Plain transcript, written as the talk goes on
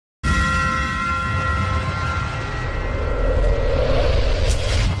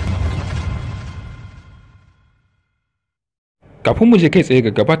Kafin mu je kai tsaye ga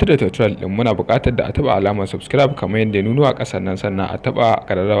gabatar da tutorial din, muna buƙatar da a taba alamar subscribe kamar yadda ya nuno a ƙasar nan, sannan a taba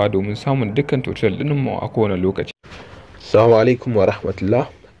ƙararrawa domin samun dukkan tutorial din mu a kowane lokaci. Assalamu alaikum wa rahmatullah.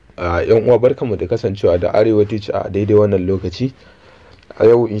 Yan uwa, barkamu da kasancewa da Arewa Teach a daidai wannan lokaci. A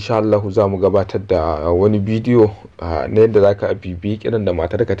yau insha Allah za mu gabatar da wani bidiyo na yadda zaka bibiyi kiran da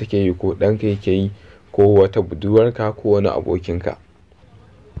matarka take yi ko danka yake yi ko wata budurwarka ko wani abokinka.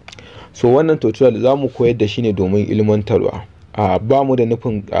 So wannan tutorial za mu koyar da shi ne domin ilimantarwa. Ba mu da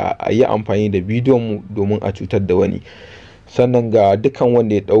nufin a yi amfani da bidiyon mu domin a cutar da wani. Sannan ga dukkan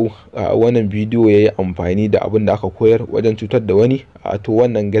wanda ya dau wannan bidiyo ya yi amfani da abin da aka koyar wajen cutar da wani, to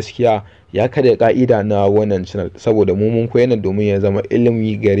wannan gaskiya ya karya ka'ida na wannan channel, saboda mu mun koyar domin ya zama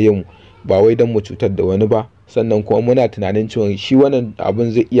ilimi gare mu, ba wai don mu cutar da wani ba. Sannan kuma muna tunanin cewa shi wannan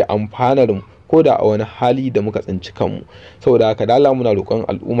abin zai iya amfanar mu ko da a wani hali da muka tsinci kanmu. Saboda haka dala muna roƙon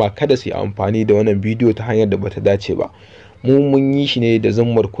al'umma kada su yi amfani da wannan bidiyo ta hanyar da bata dace ba. Mun yi shi ne da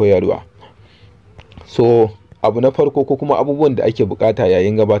zammar koyarwa. So abu na farko ko kuma abubuwan da ake bukata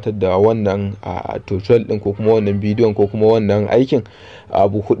yayin gabatar da wannan tutorial din ko kuma wannan bidiyon ko kuma wannan aikin,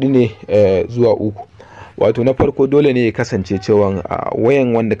 abu hudu ne zuwa uku. Wato na farko, dole ne ya kasance cewa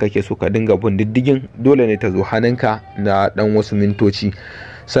wayan wanda kake so ka dinga bin diddigin dole ne ta zo hannunka na dan wasu mintoci.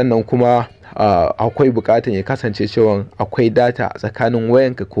 Sannan kuma akwai bukatan ya kasance cewa akwai data tsakanin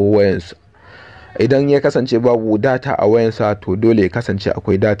wayanka ko wayansu. Idan ya kasance babu data a wayansa, to dole ya kasance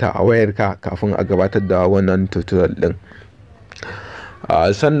akwai data a wayarka kafin a gabatar da wannan tutorial din.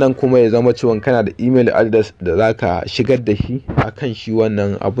 Sannan kuma ya zama cewa kana da email address da zaka shigar da shi akan shi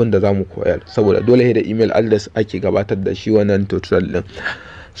wannan abun da zamu koyar, saboda dole da email address ake gabatar da shi wannan tutorial din.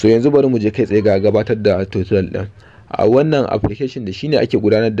 So yanzu bari mu je kai tsaye ga gabatar da tutorial din. Wannan application da shine ake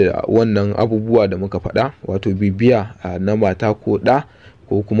gudanar da wannan abubuwa da muka faɗa, wato bibiya na mata ko ɗa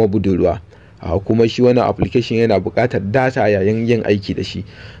ko kuma budurwa. Kuma shi wannan application yana buƙatar data yayin yin aiki da shi.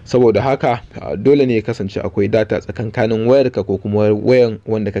 Saboda haka dole ne ya kasance akwai data tsakankanin wayarka ko kuma wayan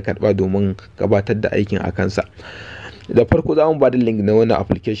wanda ka karba domin gabatar da aikin a kansa. Da farko za mu ba da link na wannan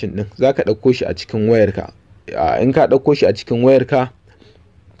application din. Za ka ɗauko shi a cikin wayarka. In ka ɗauko shi a cikin wayarka,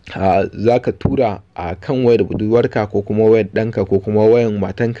 za ka tura a kan wayar budurwarka ko kuma wayar ɗanka ko kuma wayan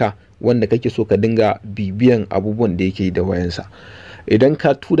matanka wanda kake so ka dinga bibiyan abubuwan da yake da wayansa. Idan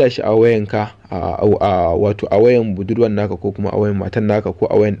ka tura shi a wayanka, wato a wayan budurwar naka ko kuma a wayan matan naka ko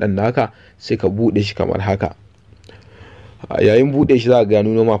a wayan dan naka, sai ka bude shi kamar haka. Yayin bude shi za ka ga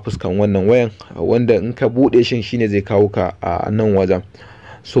nuno ma fuskan wannan wayan, wanda in ka bude shi shine zai kawo ka a nan wajen.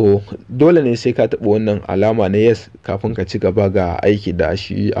 So dole ne sai ka taɓa wannan alama na yes kafin ka ci gaba ga aiki da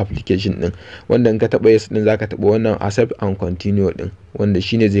shi application din. Wanda in ka taɓa yes din, za ka taɓa wannan accept and continue din, wanda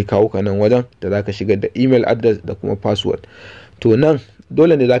shine zai kawo ka nan wajen da za ka shigar da email address da kuma password. To nan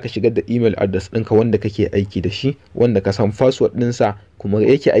dole ne za ka shigar da email address ɗinka wanda kake aiki da shi, wanda ka san password ɗinsa kuma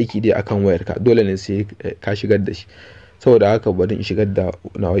yake aiki dai akan wayarka. Dole ne sai ka shigar da shi. Saboda haka bari in shigar da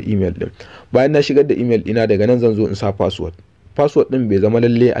nawa email ɗin. Bayan na shigar da email ɗina, daga nan zan zo in sa password. Password ɗin bai zama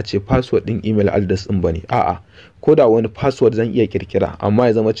lalle a ce password ɗin email address ɗin bane. A'a, ko da wani password zan iya kirkira, amma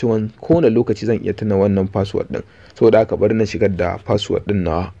ya zama cewa kowane lokaci zan iya tuna wannan password ɗin. Saboda haka bari na shigar da password ɗin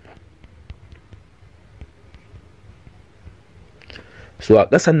nawa. So a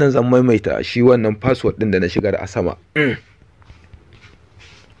ƙasan nan zan maimaita shi wannan password ɗin da na shigar a sama.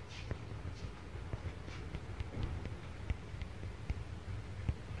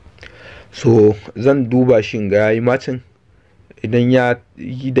 So zan duba shi ga yayi macin. Idan ya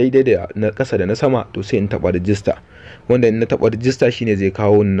yi daidai da na ƙasa da na sama, to sai in taɓa register. Wanda in na taɓa register shine zai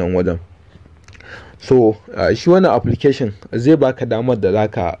kawo ni nan wajen. So shi wannan application zai baka damar da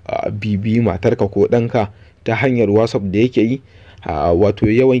zaka bibiyi matarka ko ɗanka ta hanyar WhatsApp da yake yi. Wato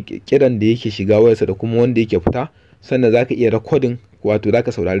yawan kiran da yake shiga wayarsa da kuma wanda yake fita. Sannan zaka iya recording, wato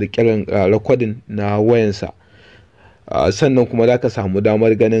zaka saurari kiran recording na wayansa. Sannan kuma zaka samu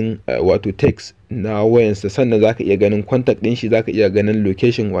damar ganin wato text na wayansa. Sannan zaka iya ganin contact din shi, zaka iya ganin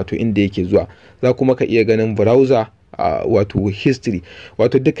location, wato inda yake zuwa. Za kuma ka iya ganin browser, wato history,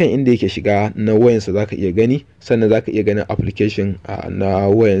 wato dukkan inda yake shiga na wayansa zaka iya gani. Sannan zaka iya ganin application na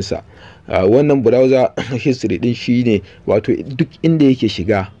wayansa. Wannan browser history din shine wato duk inda yake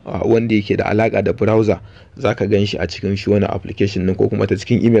shiga wanda yake da alaka da browser zaka gan shi a cikin shi wani application din ko kuma ta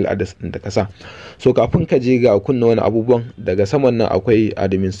cikin email address din da ka sa. So kafin ka je ga kunna wani abubuwan, daga saman nan akwai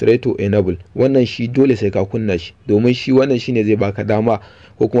administrator enable. Wannan shi dole sai ka kunna shi, domin shi wannan shine zai baka dama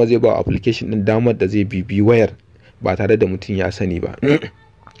ko kuma zai ba application din damar da zai bibi wayar ba tare da mutum ya sani ba.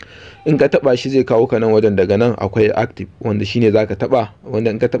 in ka taba shi zai kawo ka nan wajen. Daga nan akwai active wanda shine zaka taba,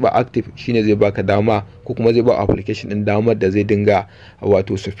 wanda in ka taba active shine zai baka dama ko kuma zai ba application din damar da zai dinga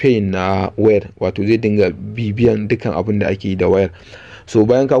wato surveying na wayar, wato zai dinga bibiyan dukkan abin da ake yi da wayar. So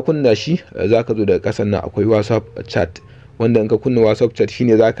bayan ka kunna shi zaka zo daga kasan nan akwai WhatsApp chat, wanda in ka kunna WhatsApp chat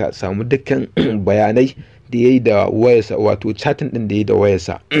shine zaka samu dukkan bayanai da yayi da wayarsa, wato chatting din da yayi da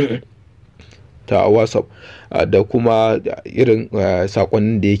wayarsa ta WhatsApp da kuma irin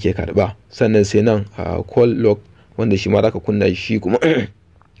sakonnin da yake karba. Sannan sai nan call log, wanda shi ma zaka kunna shi kuma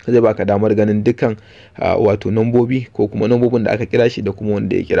zai baka damar ganin dukkan wato nambobi ko kuma nambobin da aka kira shi da kuma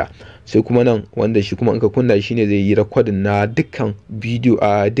wanda ya kira. Sai kuma nan wanda shi kuma in ka kunna shi ne zai yi recording na dukkan bidiyo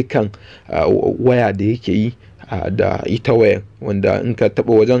dukkan waya da yake yi da ita wayan, wanda in ka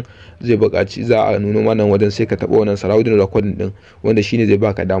taba wajen zai buƙaci za a nuno wannan wajen, sai ka taba wannan surrounding recording din, wanda shine zai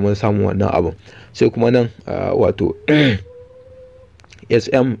baka damar samun wannan abun. Sai kuma nan wato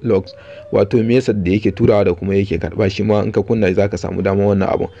SM logs, wato message da yake turawa da kuma yake karba, shi ma in ka kunna zaka samu damar wannan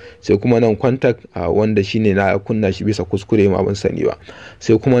abun. Sai kuma nan contact wanda shine na kunna shi bisa kuskure ma ban sani ba.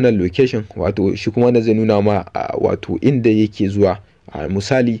 Sai kuma nan location, wato shi kuma nan zai nuna ma wato inda yake zuwa.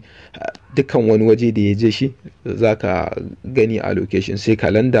 Misali dukkan wani waje da ya je shi zaka gani a location. Sai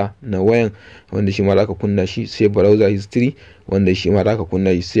calendar na wayan, wanda shi ma zaka kunna shi. Sai browser history, wanda shi ma zaka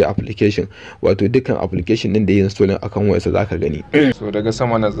kunna shi. Sai application, wato dukkan application din da ya install akan wayarsa zaka gani. So daga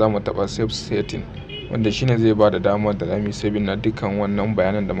sama nan zamu taba save setting, wanda shine zai bada damar da zamu saving na dukkan wannan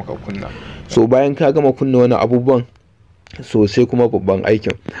bayanan da muka kunna. So bayan ka gama kunna wannan abubuwan, so sai kuma babban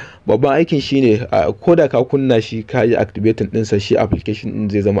aikin shine ko da ka kunna shi ka yi activating dinsa, shi application din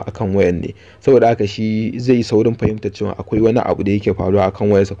zai zama akan wayan ne. Saboda haka shi zai yi saurin fahimta cewa akwai wani abu da yake faruwa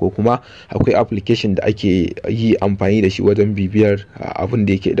akan wayarsa, ko kuma akwai application da ake yi amfani da shi wajen bibiyar abin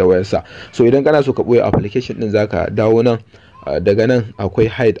da yake da wayarsa. So idan kana so ka boye application din zaka dawo nan, daga nan akwai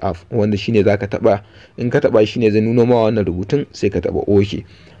hide app, wanda shine zaka taba. In ka taba shine zai nuno ma wannan rubutun, sai ka taba OK.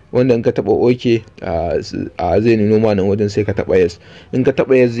 Wanda in ka taba OK zai nuno ma nan wajen, sai ka taba yes. In ka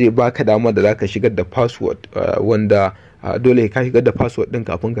taba yes zai baka damar da zaka shigar da password, wanda dole ka shigar da password din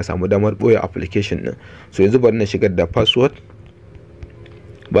kafin ka samu damar boye application din. So yanzu bari na shigar da password.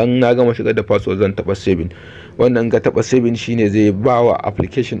 Ban na gama shigar da password zan taba saving. Wannan ka taba saving shine zai bawa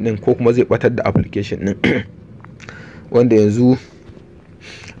application din ko kuma zai batar da application din wanda yanzu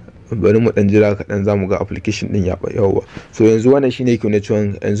bari mu dan jira kaɗan zamu ga application din ya yawa. So yanzu wannan shine yake nuna cewa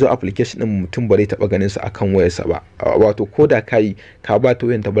yanzu application din mutum bare taba ganin sa akan wayarsa ba, wato koda kai ka ba ta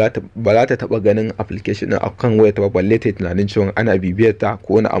wayar ta ba za ta taba ganin application din akan wayarta ba, balle ta tunanin cewa ana bibiyar ta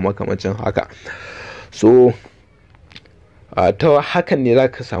ko wani abu makamancin haka. So ta hakan ne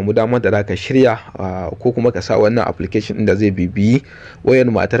zaka samu damar da zaka shirya ko kuma ka sa wannan application din da zai bibiyi wayar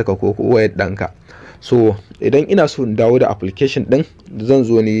matarka ko wayar danka. So idan ina so in dawo da application din, zan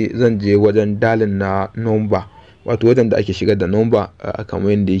je wajen dalin na number, wato wajen da ake shigar da number kamar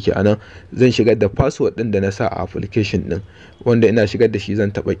yadda yake anan. Zan shigar da password din da na sa a application din, wanda ina shigar da shi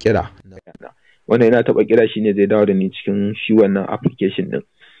zan taba kira. Wanda ina taba kira shine zai dawo da ni cikin shi wannan application din.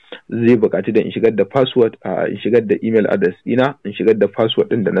 Zai buƙaci da in shigar da password, in shigar da email address dina, in shigar da password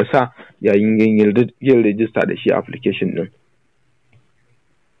din da na sa yayin yin register da shi application din.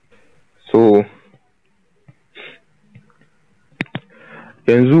 So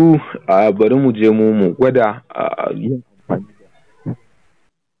yanzu bari mu je mu gwada yin amfani da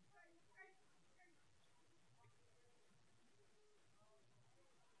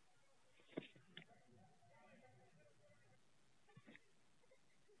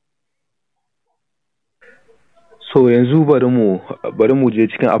so yanzu bari mu je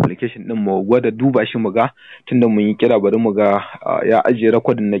cikin application din mu gwada duba shi mu ga, tunda mun yi kira bari mu ga ya ajiye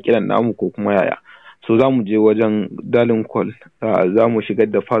recording na kiran namu ko kuma yaya. So za mu je wajen dalin call, za mu shigar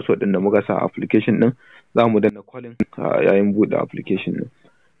da password din da muka sa application din, za mu danna calling yayin buɗe application din,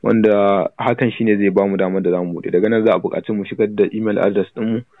 wanda hakan shine zai ba mu damar da za mu buɗe. Daga nan za a buƙaci mu shigar da email address din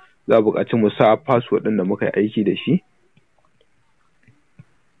mu, za a buƙaci mu sa password din da muka yi aiki da shi.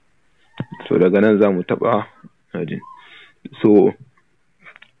 So daga nan za mu taɓa hadi. So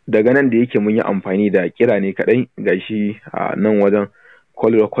daga nan da yake mun yi amfani da kira ne kaɗai, gashi nan wajen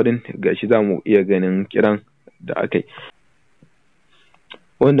call recording gashi za mu iya ganin kiran da aka yi,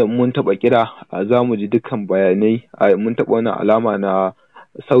 wanda mun taba kira za mu ji dukkan bayanai. Mun taba wannan alama na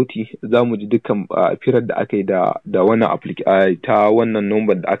sauti, za mu ji dukkan firar da aka yi da wannan ta wannan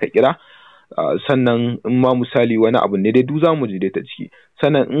number da aka kira. Sannan in ma misali wani abu ne dai duk za mu ji dai ta ciki.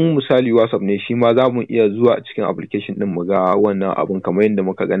 Sannan in misali WhatsApp ne shi ma za mu iya zuwa cikin application din mu ga wannan abun kamar yadda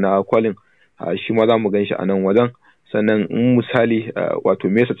muka ga na calling, shi ma za mu gan shi a nan wajen. sannan in misali wato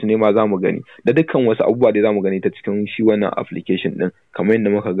message ne ma za mu gani, da dukkan wasu abubuwa da za mu gani ta cikin shi wannan application din kamar yadda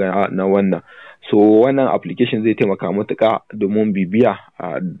muka ga na wannan. So wannan application zai taimaka matuƙa domin bibiya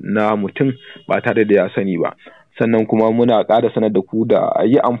na mutum ba tare da ya sani ba. Sannan kuma muna ƙara sanar da ku da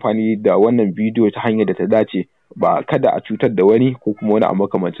yi amfani da wannan bidiyo ta hanyar da ta dace, ba kada a cutar da wani ko kuma wani a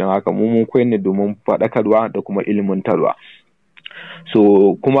makamancin haka. Mun koyar ne domin faɗakarwa da kuma ilimantarwa.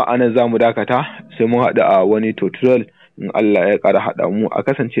 So kuma anan za mu dakata, sai mun haɗu a wani tutorial in Allah ya ƙara haɗa mu. A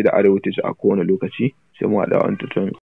kasance da Arewa a kowane lokaci, sai mu haɗu a wani tutorial.